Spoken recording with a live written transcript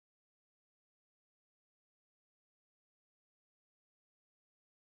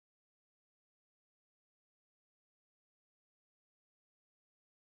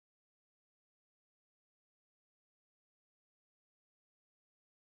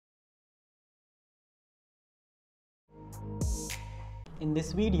In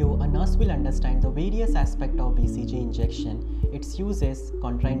this video, a nurse will understand the various aspects of BCG injection, its uses,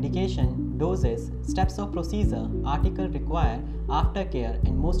 contraindication, doses, steps of procedure, article required, aftercare,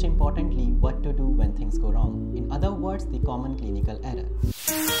 and most importantly, what to do when things go wrong. In other words, the common clinical error.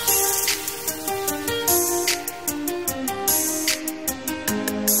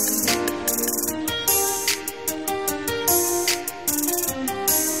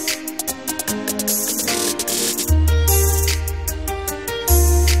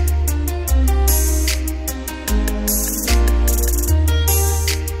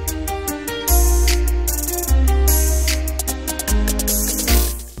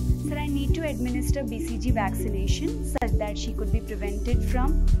 Administer BCG vaccination such that she could be prevented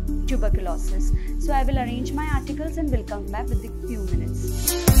from tuberculosis. So I will arrange my articles and will come back with a few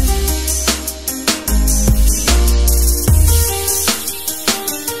minutes.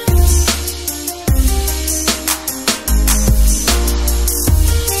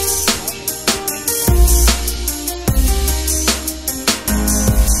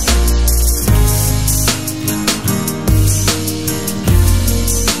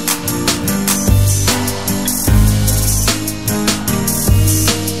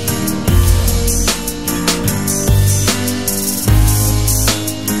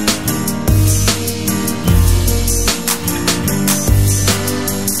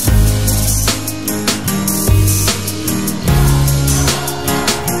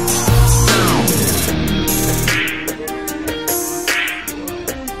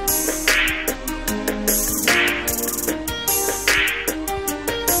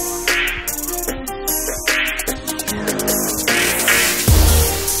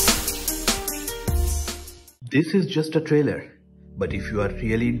 This is just a trailer, but if you are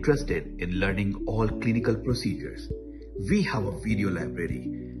really interested in learning all clinical procedures, we have a video library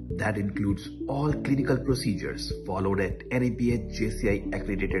that includes all clinical procedures followed at NABH JCI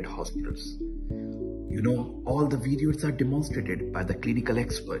accredited hospitals. You know, all the videos are demonstrated by the clinical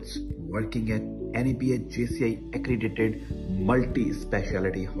experts working at NABH JCI accredited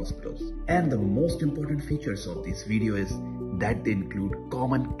multi-specialty hospitals. And the most important features of this video is that they include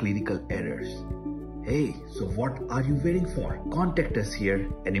common clinical errors. Hey, so what are you waiting for? Contact us here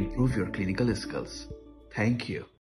and improve your clinical skills. Thank you.